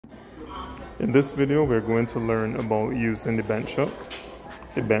In this video, we're going to learn about using the bench hook.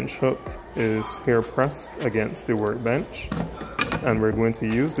 The bench hook is here pressed against the workbench, and we're going to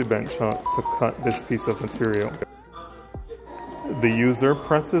use the bench hook to cut this piece of material. The user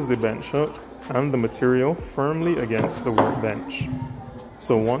presses the bench hook and the material firmly against the workbench.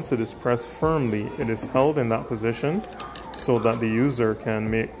 So once it is pressed firmly, it is held in that position so that the user can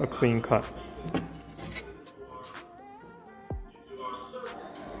make a clean cut.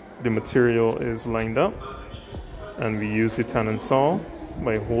 The material is lined up, and we use the Tenon saw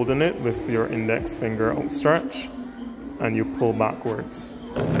by holding it with your index finger outstretched, and you pull backwards.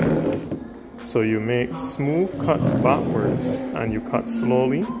 So you make smooth cuts backwards, and you cut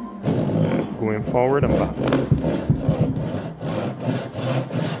slowly, going forward and back.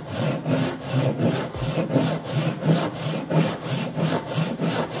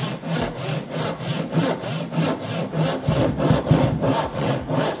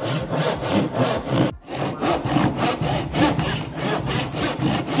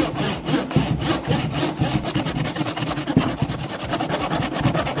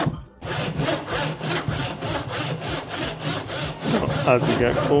 As you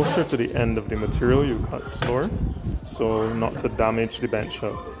get closer to the end of the material, you cut slower, so not to damage the bench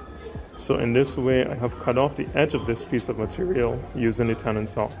hook. So in this way, I have cut off the edge of this piece of material using the Tenon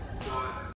saw.